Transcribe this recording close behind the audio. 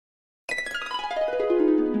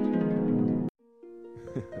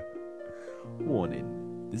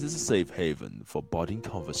Warning: this is a safe haven for budding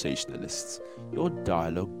conversationalists, your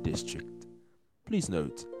dialogue district. Please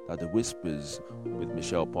note that the Whispers with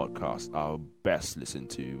Michelle podcast are best listened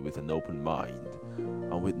to with an open mind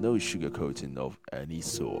and with no sugarcoating of any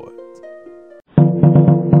sort.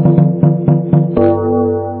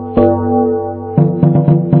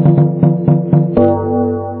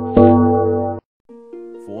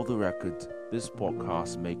 For the record, this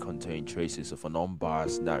podcast may contain traces of an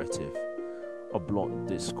unbiased narrative, a blunt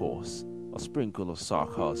discourse, a sprinkle of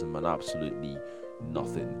sarcasm, and absolutely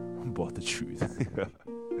nothing but the truth.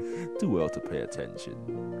 Do well to pay attention.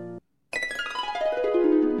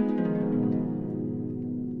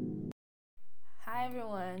 Hi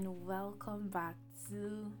everyone, welcome back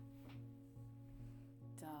to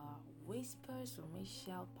the Whispers with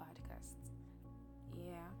Michelle podcast.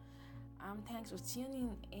 Thanks for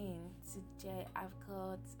tuning in. Today I've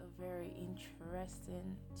got a very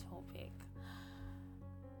interesting topic.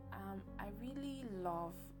 I really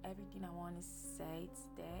love everything I want to say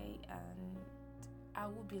today, and I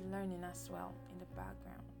will be learning as well in the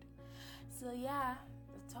background. So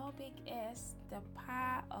the topic is the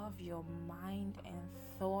power of your mind and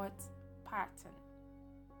thought pattern.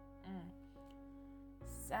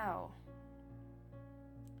 So,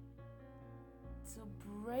 to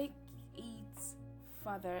break it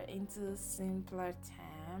further into simpler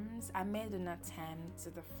terms, I made an attempt to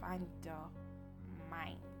define the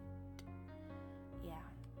mind.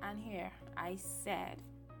 And here I said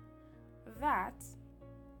that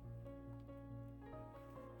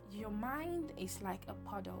your mind is like a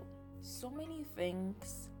puddle. So many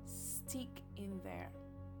things stick in there.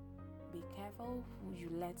 Be careful who you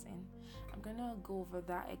let in. I'm gonna go over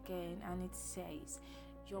that again, and it says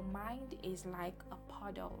your mind is like a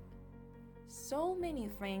puddle. So many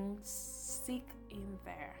things stick in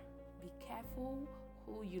there. Be careful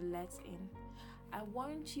who you let in. I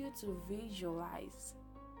want you to visualize.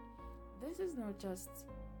 This is not just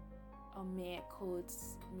a mere quote,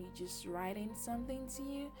 me just writing something to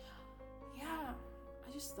you. I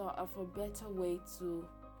just thought of a better way to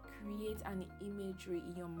create an imagery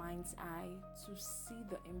in your mind's eye to see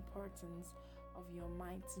the importance of your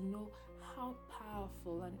mind, to know how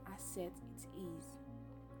powerful an asset it is.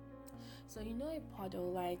 So a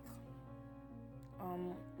puddle, like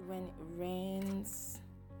when it rains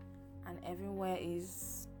and everywhere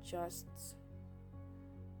is just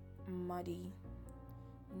muddy,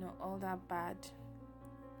 all that bad,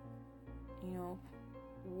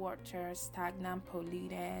 water, stagnant,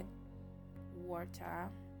 polluted water.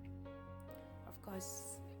 Of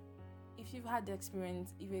course, if you've had the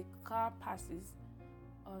experience, if a car passes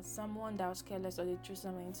or someone that was careless or they threw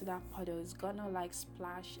something into that puddle, it's gonna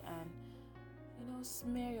splash and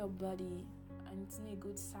smear your body, and it's not a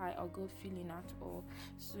good sight or good feeling at all.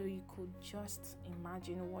 So you could just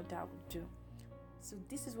imagine what that would do. So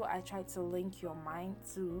this is what I try to link your mind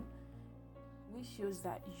to, which shows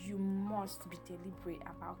that you must be deliberate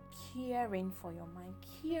about caring for your mind.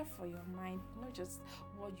 Care for your mind, not just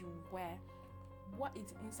what you wear. What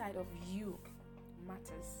is inside of you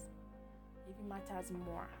matters. Even matters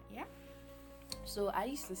more. So I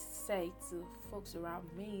used to say to folks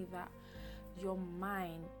around me that your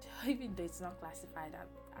mind, even though it's not classified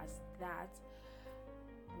as that,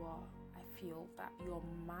 well, I feel that your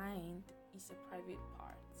mind is a private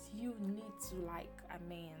part. You need to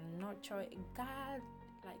nurture it, guard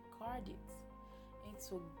it. You need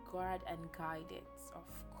to guard and guide it,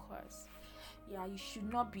 of course. You should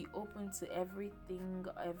not be open to everything,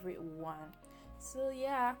 everyone. So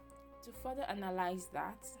to further analyze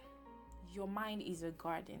that, your mind is a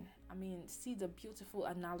garden. See the beautiful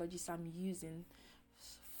analogies I'm using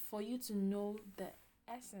for you to know the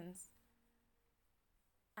essence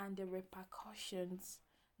and the repercussions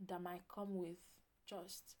that might come with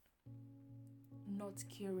just not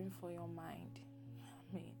caring for your mind.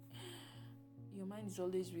 Your mind is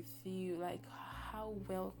always with you. How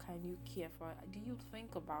well can you care for it? Do you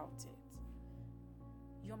think about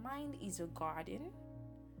it? Your mind is a garden,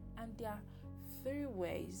 and there are 3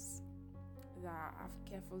 ways that I've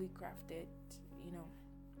carefully crafted,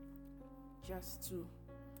 just to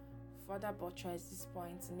further buttress this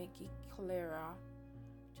point to make it clearer.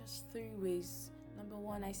 Just 3 ways. Number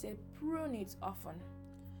 1, I said prune it often.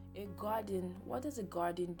 A garden, what does a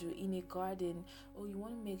garden do? In a garden, you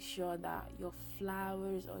want to make sure that your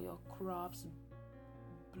flowers or your crops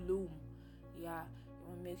bloom. You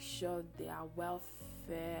want to make sure they are well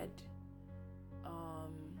fed.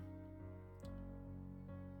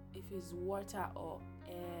 If it's water or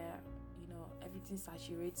air, everything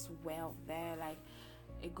saturates well there.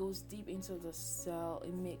 It goes deep into the cell.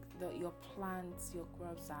 It makes your plants, your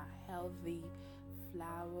crops are healthy.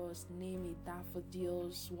 Flowers, name it,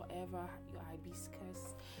 daffodils, whatever, your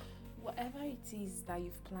hibiscus, whatever it is that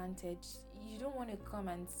you've planted, you don't want to come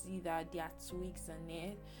and see that there are twigs on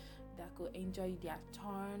it that could enjoy their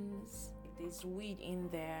thorns. There's weed in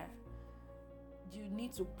there. You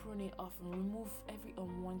need to prune it off and remove every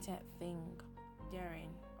unwanted thing therein,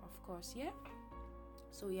 of course. Yeah.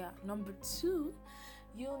 So yeah, number 2,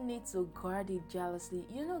 you'll need to guard it jealously.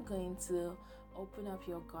 You're not going to open up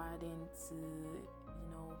your garden to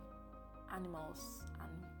animals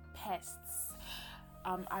and pests.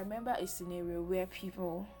 I remember a scenario where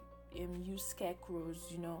people use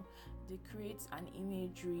scarecrows. They create an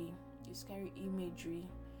imagery, a scary imagery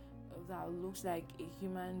that looks like a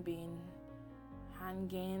human being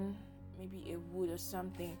hanging, maybe a wood or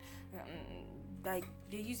something. Like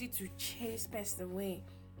they use it to chase pests away,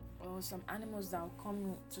 or some animals that will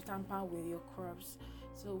come to tamper with your crops.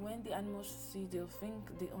 So when the animals see, they'll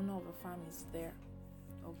think the owner of the farm is there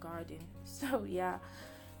or garden. So yeah,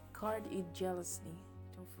 guard it jealously.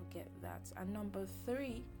 Don't forget that. And number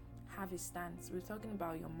 3, have a stance. We're talking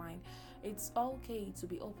about your mind. It's okay to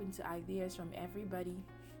be open to ideas from everybody,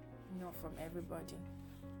 not from everybody,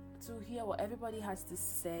 to hear what everybody has to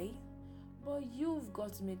say, but you've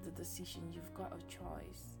got to make the decision. You've got a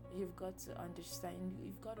choice. You've got to understand.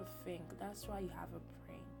 You've got to think. That's why you have a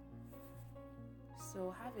brain.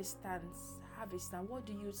 So have a stance. Have a stand. What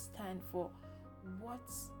do you stand for? What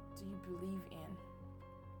do you believe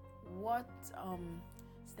in? What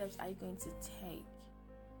steps are you going to take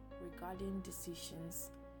regarding decisions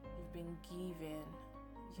you've been given?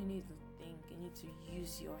 You need to think. You need to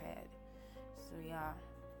use your head. So yeah,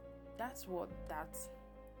 that's what that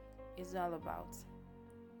is all about.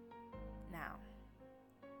 Now,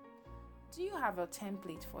 do you have a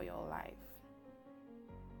template for your life?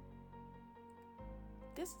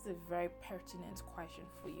 This is a very pertinent question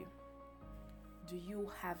for you. Do you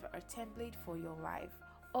have a template for your life,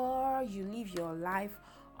 or you live your life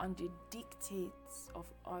on the dictates of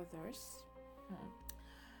others?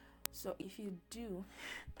 So if you do,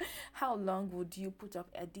 how long would you put up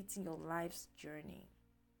editing your life's journey?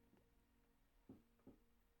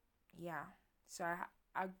 Yeah, so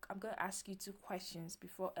I'm going to ask you 2 questions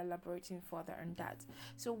before elaborating further on that.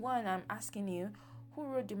 So 1, I'm asking you, who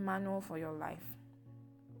wrote the manual for your life?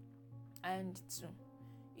 And 2,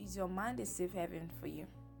 is your mind a safe haven for you?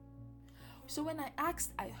 So when I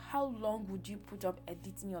asked how long would you put up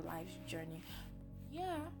editing your life's journey,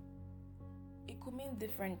 yeah, it could mean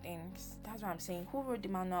different things. That's what I'm saying. Who wrote the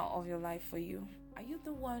manual of your life for you? Are you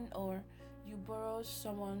the one, or you borrow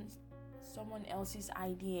someone else's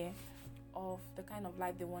idea of the kind of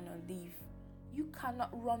life they want to live? You cannot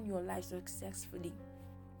run your life successfully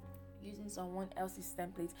using someone else's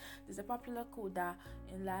template. There's a popular quote that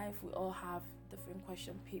in life we all have different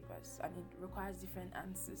question papers and it requires different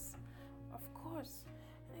answers. Of course,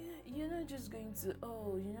 you're not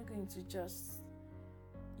going to just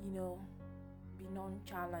be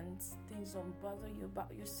nonchalant. Things don't bother you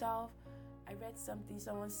about yourself. I read something,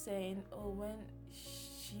 someone saying, when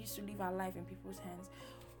she used to live her life in people's hands,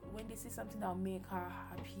 when they say something that'll make her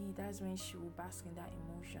happy, that's when she will bask in that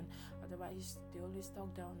emotion. Otherwise, they always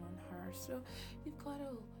talk down on her. So you've got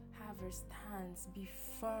to have a stance, be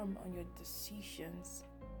firm on your decisions.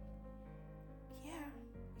 Yeah,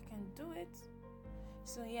 you can do it.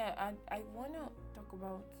 So yeah, I want to talk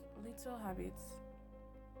about little habits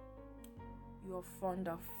you're fond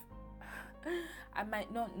of. I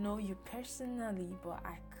might not know you personally, but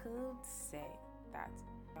I could say that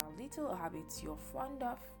little habits you're fond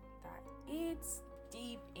of that eats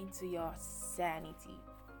deep into your sanity.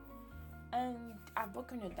 And I've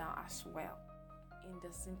broken it down as well in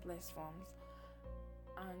the simplest forms,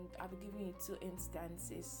 and I'll be giving you 2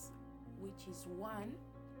 instances, which is 1,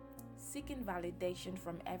 seeking validation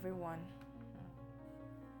from everyone,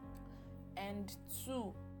 and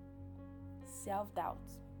 2, self-doubt,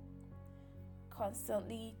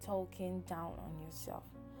 constantly talking down on yourself.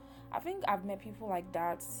 I think I've met people like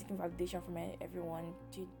that, seeking validation from everyone.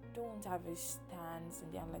 They don't have a stance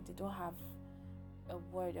in their life. They don't have a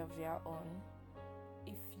word of their own.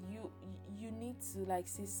 If you need to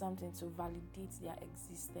say something to validate their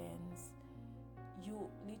existence, you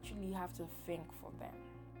literally have to think for them.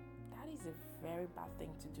 That is a very bad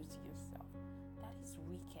thing to do to yourself. That is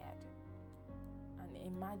wicked.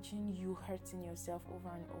 And imagine you hurting yourself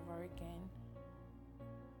over and over again.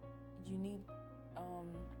 You need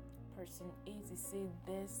person A to say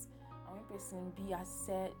this, when person be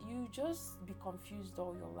upset, you just be confused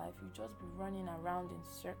all your life. You just be running around in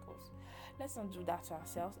circles. Let's not do that to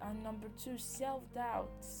ourselves. And number two,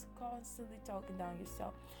 self-doubt. Constantly talking down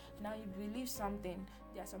yourself. Now you believe something.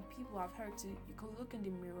 There are some people I've heard to, you can look in the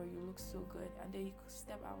mirror, you look so good, and then you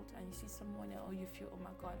step out and you see someone else, or you feel, oh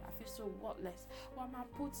my god, I feel so worthless. What am I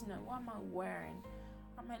putting on? What am I wearing?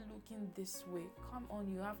 Am I looking this way? Come on,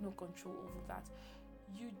 you have no control over that.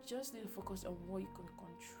 You just need to focus on what you can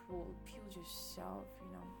control. Build yourself,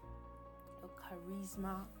 your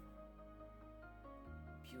charisma.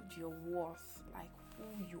 Build your worth, like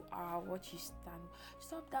who you are, what you stand.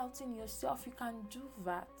 Stop doubting yourself. You can do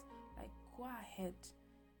that. Like, go ahead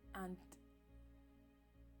and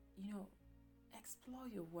explore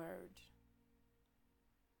your word.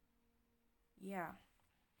 Yeah.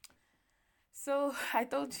 So I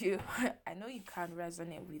told you, I know you can't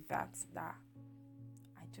resonate with that.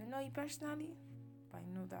 I don't know you personally, but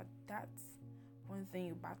I know that that's one thing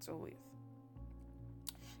you battle with.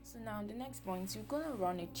 So now the next point, you're gonna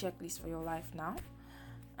run a checklist for your life now.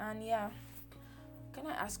 And yeah, can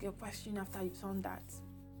I ask you a question after you've done that?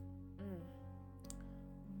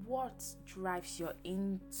 What drives your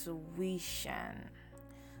intuition?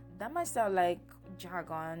 That might sound like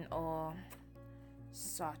jargon or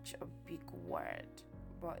such a big word,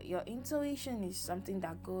 but your intuition is something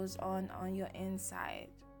that goes on your inside.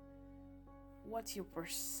 What's your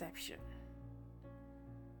perception?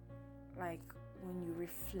 Like, when you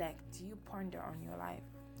reflect, you ponder on your life.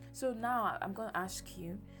 So now I'm going to ask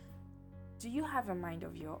you, do you have a mind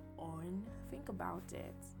of your own? Think about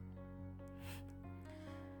it.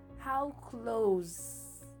 How close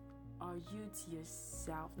are you to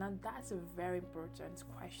yourself? Now that's a very important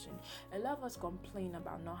question. A lot of us complain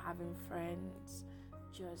about not having friends,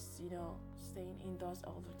 just staying indoors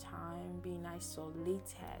all the time, being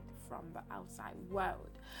isolated from the outside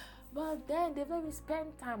world. But then they've never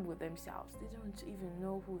spent time with themselves. They don't even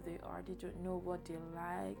know who they are. They don't know what they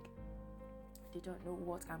like. They don't know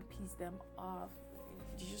what can piss them off.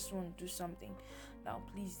 They just want to do something that will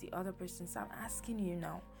please the other person. So I'm asking you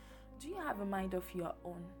now, do you have a mind of your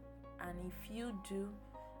own? And if you do,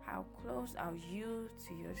 how close are you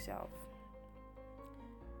to yourself?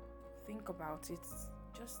 Think about it.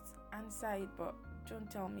 Just answer it, but don't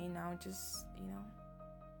tell me now. Just,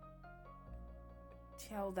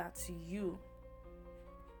 tell that to you,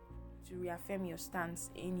 to reaffirm your stance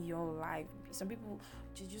in your life. Some people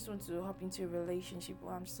just want to hop into a relationship. Oh,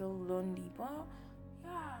 I'm so lonely. But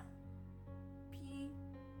yeah, be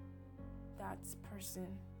that person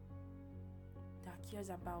that cares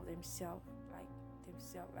about themselves,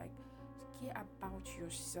 like care about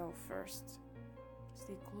yourself first.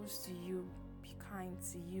 Stay close to you, be kind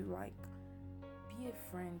to you, like be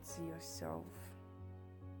a friend to yourself.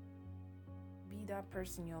 Be that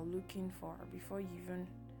person you're looking for before you even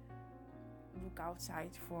look outside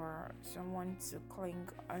for someone to cling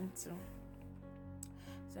onto.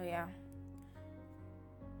 So yeah,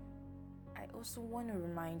 I also want to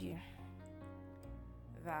remind you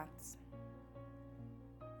that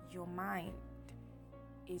your mind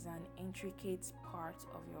is an intricate part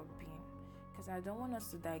of your being. Because I don't want us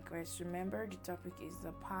to digress. Remember, the topic is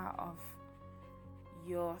the power of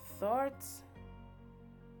your thoughts,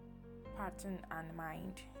 pattern, and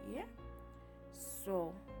mind. Yeah?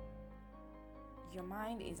 So, your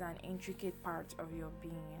mind is an intricate part of your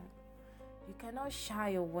being. You cannot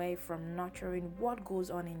shy away from nurturing what goes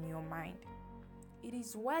on in your mind. It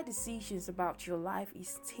is where decisions about your life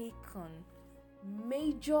is taken,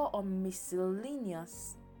 major or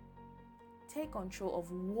miscellaneous. Take control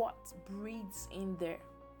of what breathes in there.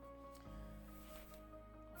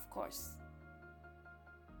 Of course,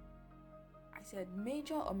 I said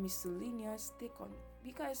major or miscellaneous, take on,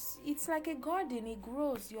 because it's like a garden, it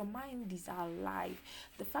grows. Your mind is alive.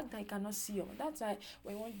 The fact that you cannot see your, that's why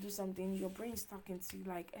when you want to do something, your brain is talking to you,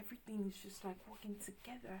 like everything is just like working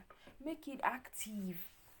together. Make it active.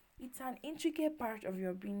 It's an intricate part of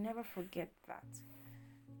your being. Never forget that.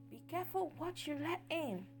 Be careful what you let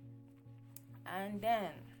in. And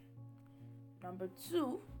then, number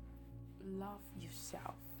 2, love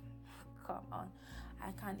yourself. Come on,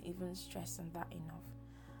 I can't even stress on that enough.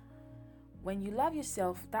 When you love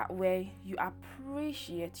yourself that way, you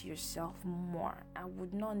appreciate yourself more and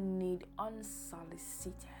would not need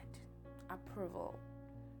unsolicited approval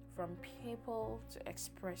from people to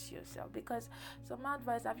express yourself. Because some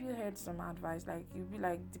advice, have you heard some advice, like you'll be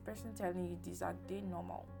like, the person telling you this, are they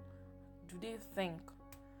normal? Do they think?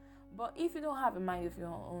 But if you don't have a mind of your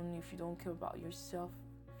own, if you don't care about yourself,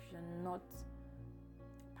 if you're not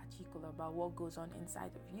particular about what goes on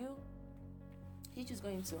inside of you, you're just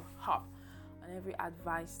going to hop and every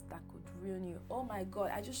advice that could ruin you. Oh my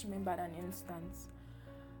god, I just remembered an instance.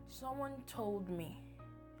 Someone told me,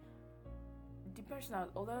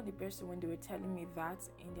 although the person when they were telling me that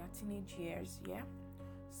in their teenage years, yeah.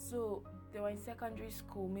 So they were in secondary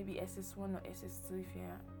school, maybe SS1 or SS2 if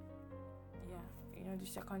the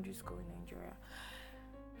secondary school in Nigeria.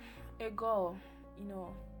 A girl,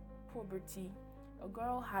 puberty, a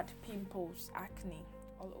girl had pimples, acne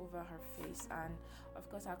all over her face, and of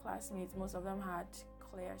course her classmates, most of them had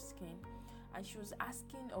clear skin, and she was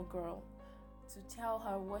asking a girl to tell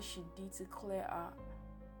her what she did to clear her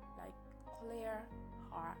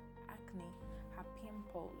acne, her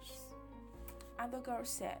pimples. And the girl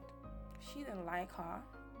said she didn't like her,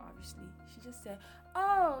 obviously. She just said,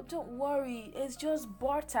 oh, don't worry, it's just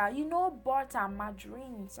butter, butter,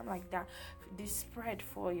 margarine, something like that, they spread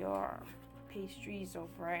for your pastries or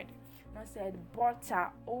bread. And I said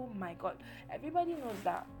butter. Oh my god, everybody knows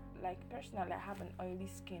that, like, personally I have an oily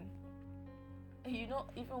skin.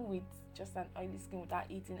 Even with just an oily skin without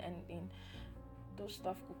eating anything, those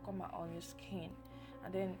stuff could come out on your skin.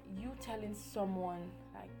 And then you telling someone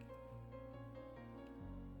like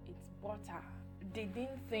it's butter, they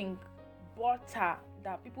didn't think butter,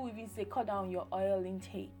 that people even say cut down your oil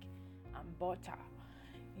intake and butter.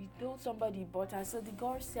 You told somebody butter, so the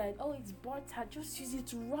girl said, oh, it's butter, just use it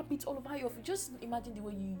to rub it all over your face. Just imagine the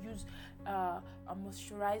way you use a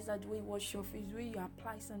moisturizer, the way you wash your face, the way you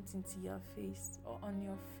apply something to your face or on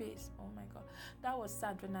your face. Oh my god, that was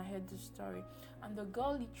sad when I heard the story. And the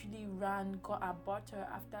girl literally ran, got her butter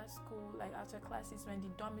after school, like after classes when the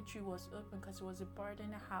dormitory was open, because it was a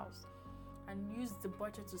boarding house, and used the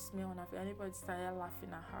butter to smell on her face. Everybody started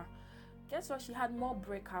laughing at her. Guess what? She had more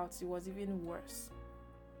breakouts. It was even worse.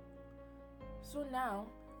 So now,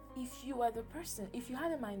 if you were the person, if you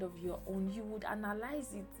had a mind of your own, you would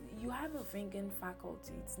analyze it. You have a thinking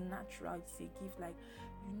faculty. It's natural. It's a gift. Like,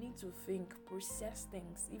 you need to think, process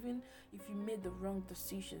things. Even if you made the wrong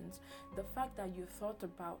decisions, the fact that you thought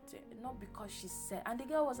about it, not because she said. And the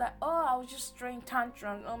girl was like, oh, I was just throwing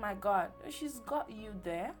tantrums. Oh my god, she's got you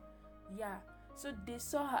there. Yeah. So they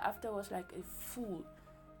saw her afterwards like a fool.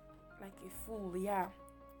 Yeah.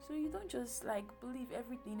 So you don't just believe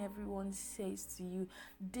everything everyone says to you.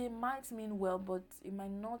 They might mean well, but it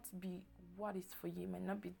might not be what is for you. It might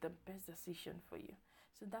not be the best decision for you.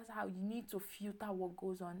 So that's how you need to filter what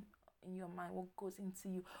goes on in your mind, what goes into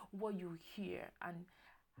you, what you hear, and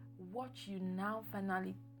what you now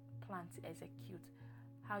finally plan to execute.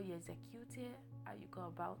 How you execute it, how you go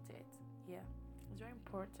about it. Yeah, it's very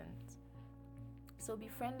important. So be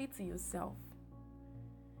friendly to yourself.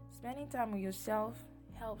 Spending time with yourself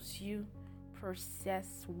helps you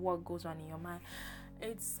process what goes on in your mind.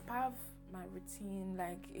 It's part of my routine.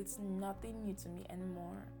 It's nothing new to me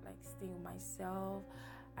anymore. Staying with myself.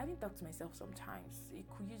 I even talk to myself sometimes. You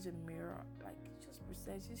could use a mirror. Just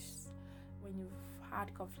process. When you've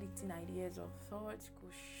had conflicting ideas or thoughts, you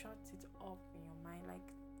could shut it up in your mind.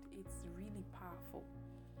 It's really powerful.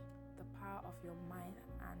 The power of your mind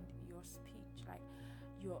and your speech.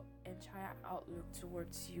 Your entire outlook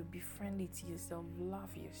towards you. Be friendly to yourself.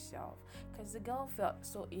 Love yourself. Because the girl felt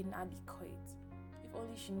so inadequate. If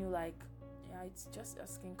only she knew it's just a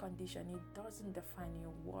skin condition. It doesn't define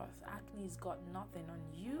your worth. Acne's got nothing on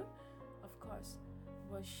you, of course.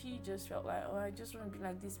 But she just felt like, oh, I just want to be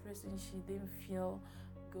like this person. She didn't feel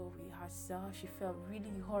good with herself. She felt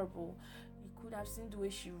really horrible. You could have seen the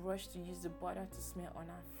way she rushed to use the butter to smear on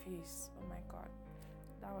her face. Oh my god.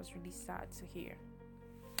 That was really sad to hear.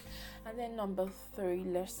 And then number 3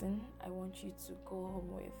 lesson I want you to go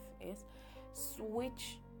home with is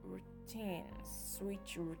switch routines.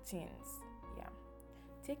 Yeah.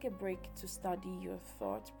 Take a break to study your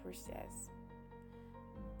thought process.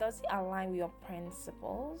 Does it align with your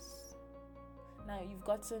principles? Now you've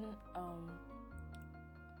gotten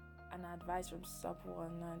an advice from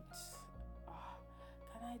someone that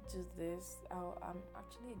can I do this? I'm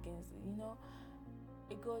actually against it.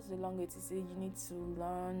 It goes a long way to say you need to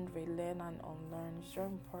learn, relearn, and unlearn. It's very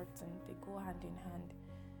important. They go hand in hand.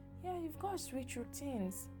 Yeah, you've got to switch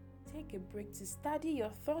routines. Take a break to study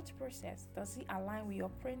your thought process. Does it align with your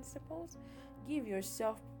principles? Give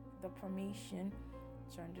yourself the permission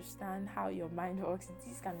to understand how your mind works.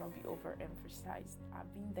 This cannot be overemphasized.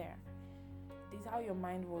 I've been there. This is how your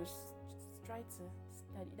mind works. Just try to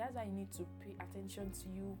study. That's why you need to pay attention to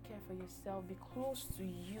you, care for yourself, be close to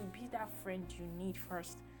you, be that friend you need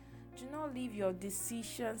first. Do not leave your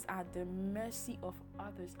decisions at the mercy of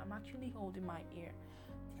others. I'm actually holding my ear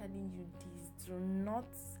telling you this. Do not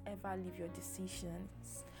ever leave your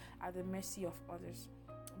decisions at the mercy of others.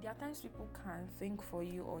 There are times people can think for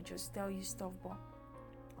you or just tell you stuff, but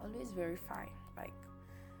Always verify. Like,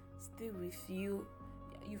 stay with you.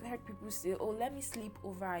 You've heard people say, "Oh, let me sleep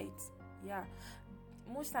over it." Yeah,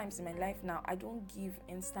 most times in my life now, I don't give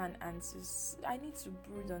instant answers. I need to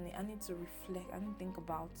brood on it. I need to reflect. I need to think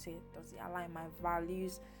about it. Does it align my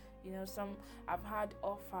values? Some I've had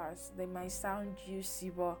offers. They might sound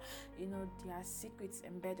juicy, but there are secrets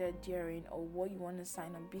embedded therein, or what you want to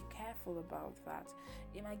sign on. Be careful about that.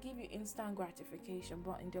 It might give you instant gratification,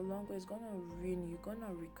 but in the long run, it's gonna ruin you. You're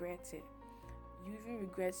gonna regret it. You even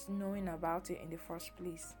regret knowing about it in the first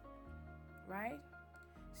place, right?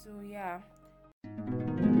 So yeah.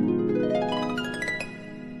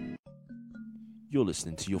 You're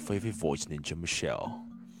listening to your favorite voice ninja, Michelle.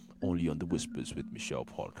 Only on the Whispers with Michelle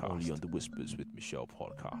podcast. Only on the Whispers with Michelle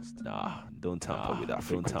podcast. Nah, don't tamper with that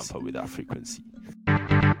frequency. Don't tamper with that frequency.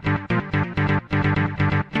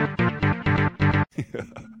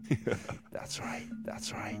 That's right.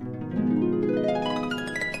 That's right.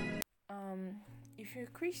 If you're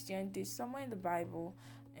a Christian, there's somewhere in the Bible,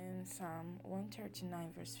 in Psalm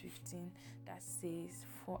 139 verse 15, that says,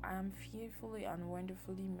 "For I am fearfully and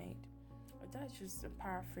wonderfully made." That's just a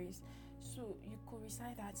paraphrase. So you could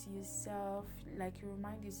recite that to yourself, like you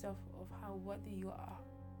remind yourself of how worthy you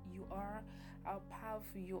are, how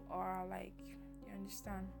powerful you are, like, you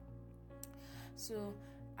understand. So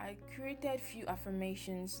I created few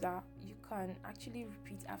affirmations that you can actually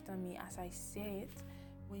repeat after me as I say it.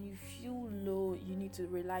 When you feel low, you need to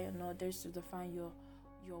rely on others to define your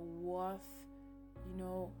worth.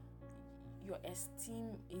 Your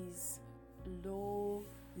esteem is low,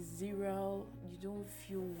 zero. You don't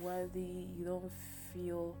feel worthy. You don't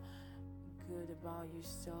feel good about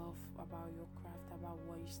yourself, about your craft, about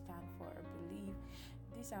what you stand for or believe.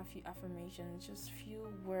 These are few affirmations, just few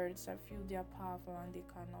words. I feel they are powerful and they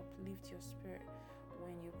can uplift your spirit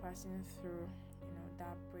when you're passing through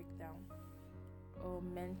that breakdown or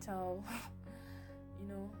mental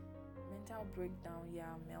mental breakdown,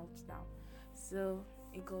 meltdown. So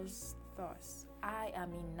it goes thus: I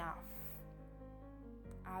am enough.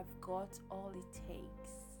 I've got all it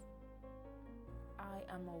takes. I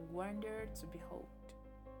am a wonder to behold.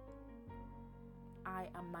 I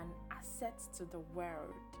am an asset to the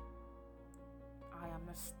world. I am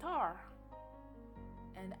a star,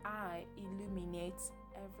 and I illuminate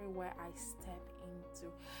everywhere I step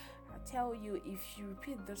into. I tell you, if you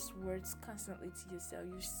repeat these words constantly to yourself,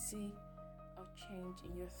 you see a change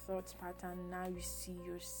in your thought pattern. Now you see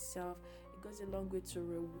yourself. It goes a long way to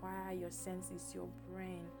rewire your senses, your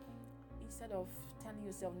brain. Instead of telling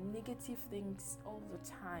yourself negative things all the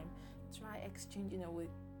time, try exchanging it with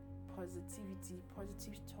positivity,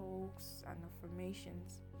 positive talks and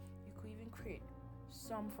affirmations. You could even create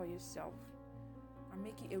some for yourself and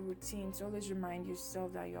make it a routine to always remind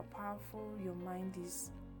yourself that you're powerful, your mind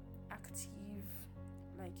is active,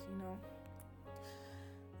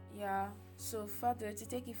 So further, to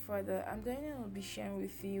take it further, I'm going to be sharing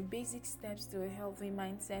with you basic steps to a healthy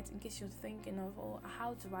mindset in case you're thinking of,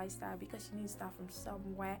 how do I start? Because you need to start from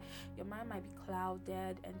somewhere. Your mind might be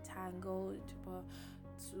clouded, entangled, but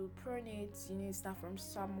to prune it, you need to start from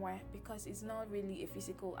somewhere, because it's not really a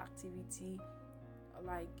physical activity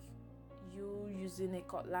like you using a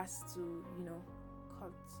cutlass to,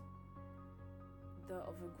 cut the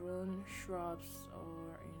overgrown shrubs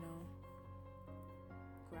or,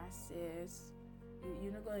 grasses.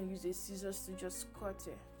 You're not going to use a scissors to just cut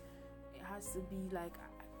it. It has to be like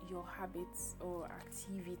your habits or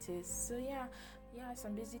activities. So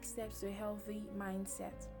some basic steps to a healthy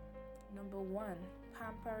mindset. Number 1,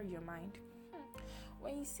 pamper your mind.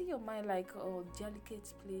 When you see your mind like a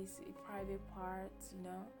delicate place, a private part,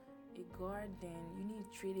 a garden, you need to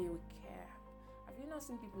treat it with care. Have you not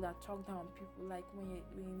seen people that talk down on people? Like when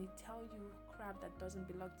they tell you crap that doesn't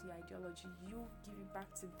belong to your ideology, you give it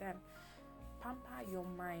back to them. Pamper your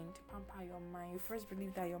mind. You first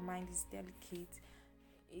believe that your mind is delicate.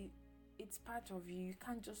 It's part of you. You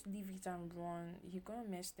can't just leave it and run. You're gonna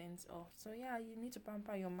mess things up. So you need to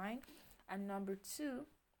pamper your mind. And number 2,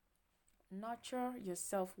 nurture your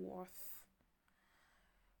self-worth.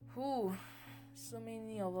 So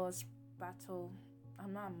many of us battle.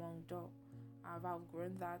 I'm not among them. I've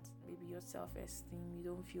outgrown that. Maybe your self-esteem, you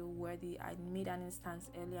don't feel worthy. I made an instance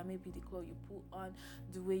earlier. Maybe the clothes you put on,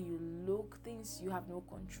 the way you look, things you have no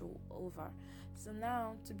control over. So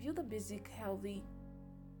now, to build a basic healthy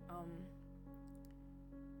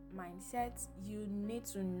mindset, you need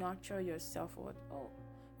to nurture your self-worth.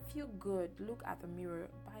 Feel good. Look at the mirror.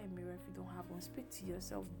 Buy a mirror if you don't have one. Speak to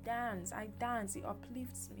yourself. Dance. I dance. It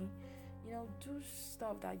uplifts me. Do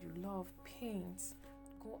stuff that you love. Paint.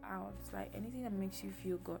 Go out. Like anything that makes you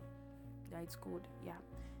feel good. That it's good.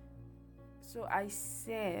 So I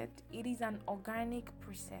said it is an organic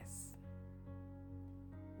process.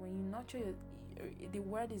 When you nurture, the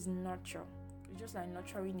word is nurture. It's just like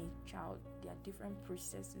nurturing a child. There are different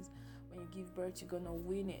processes. When you give birth, you're gonna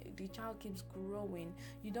win it. The child keeps growing.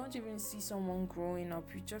 You don't even see someone growing up.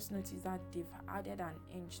 You just notice that they've added an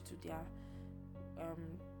inch to their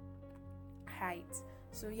height.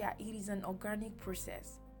 So yeah, it is an organic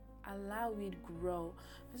process. Allow it grow.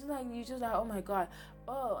 It's like you just like, oh my god,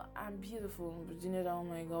 oh I'm beautiful, but you know that, oh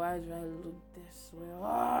my god, why do I look this way?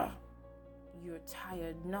 Oh, you're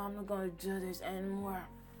tired. No, I'm not gonna do this anymore.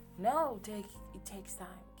 No, it takes time.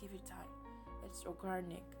 Give it time. It's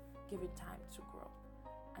organic. Give it time to grow,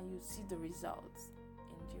 and you see the results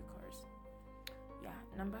in due course. Yeah.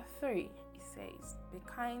 Number 3, it says, be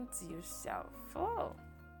kind to yourself. Oh,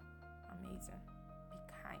 amazing. Be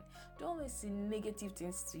kind. Don't always say negative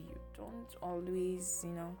things to you. Don't always,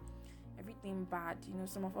 everything bad.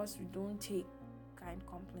 Some of us, we don't take kind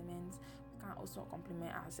compliments. We can't also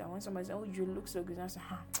compliment ourselves. When somebody says, oh, you look so good, I say,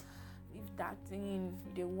 if that thing,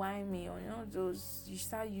 they whine me, or those, you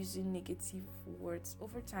start using negative words.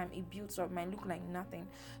 Over time, it builds up. Might look like nothing.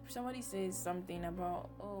 If somebody says something about,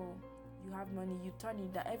 oh, you have money, you turn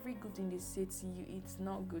it that every good thing they say to you, it's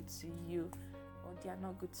not good to you, or they are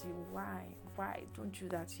not good to you. Why don't do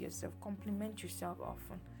that to yourself? Compliment yourself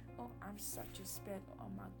often. Oh, I'm such a spec. Oh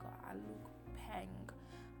my god, I look peng,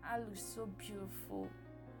 I look so beautiful.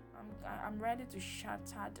 I'm ready to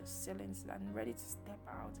shatter the ceilings. I'm ready to step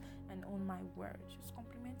out and own my word. Just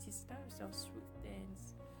compliment yourself, sweet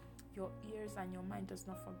things. Your ears and your mind does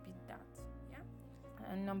not forbid that.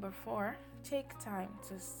 Yeah. And number 4, take time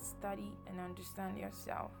to study and understand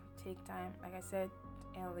yourself. Take time, like I said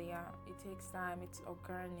earlier, it takes time. It's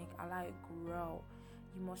organic. Allow it grow.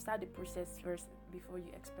 You must start the process first before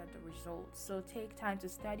you expect the results. So take time to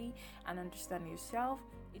study and understand yourself.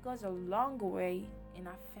 It goes a long way in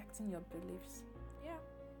affecting your beliefs. Yeah,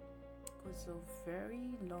 it goes a very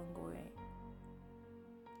long way.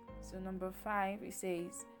 So number 5, it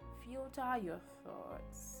says, filter your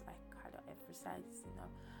thoughts. I cannot emphasize this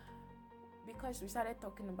enough, because we started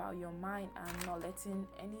talking about your mind and not letting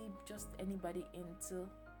anybody into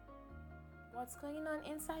what's going on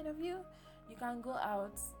inside of you. You can go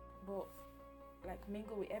out, but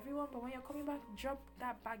mingle with everyone, but when you're coming back, drop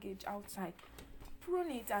that baggage outside.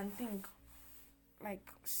 Prune it and think,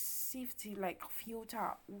 safety,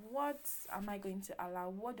 filter. What am I going to allow?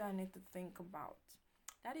 What do I need to think about?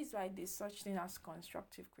 That is why there's such thing as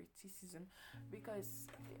constructive criticism,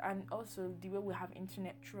 and also the way we have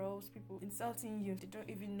internet trolls, people insulting you, they don't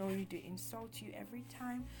even know you, they insult you every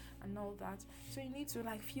time and all that. So you need to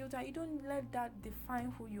filter. You don't let that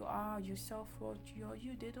define who you are, your self-worth,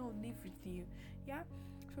 you. They don't live with you. Yeah.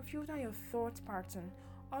 So filter your thought pattern.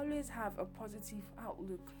 Always have a positive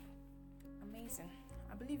outlook. Amazing.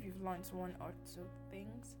 I believe you've learned 1 or 2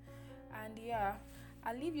 things. And yeah,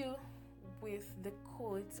 I'll leave you with the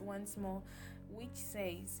quote once more, which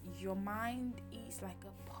says, your mind is like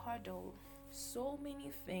a puddle. So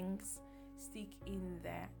many things stick in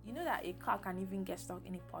there. You know that a car can even get stuck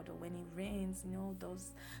in a puddle when it rains,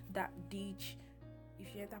 that ditch.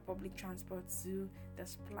 If you enter public transport too, the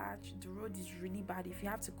splash, the road is really bad. If you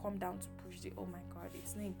have to come down to push it, oh my god,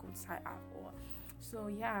 it's not a good sight at all. So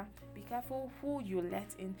yeah, be careful who you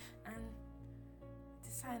let in. And to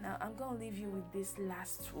sign out, I'm gonna leave you with these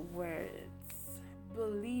last words.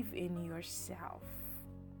 Believe in yourself.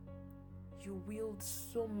 You wield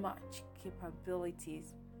so much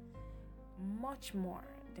capabilities, much more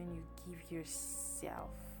than you give yourself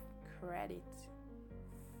credit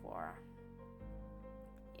for.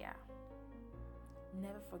 Yeah,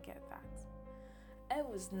 never forget that. It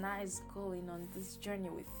was nice going on this journey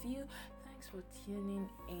with you. Thanks for tuning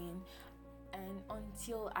in, and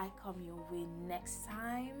until I come your way next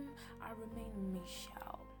time, I remain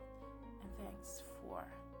Michelle, and thanks for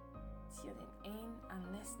tuning in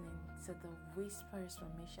and listening to the Whispers from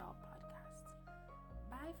Michelle podcast.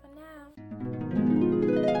 Bye for now.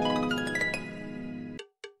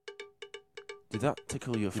 Did that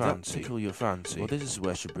tickle your fancy? Well, this is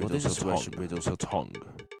where she bridles her tongue.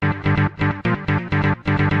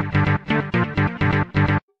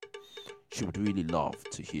 She would really love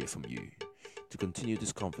to hear from you. To continue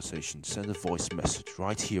this conversation, send a voice message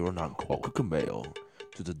right here on Anchor, or cook a mail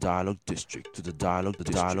to the Dialogue District at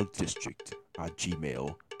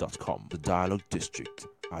gmail.com. The Dialogue District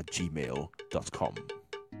at gmail.com.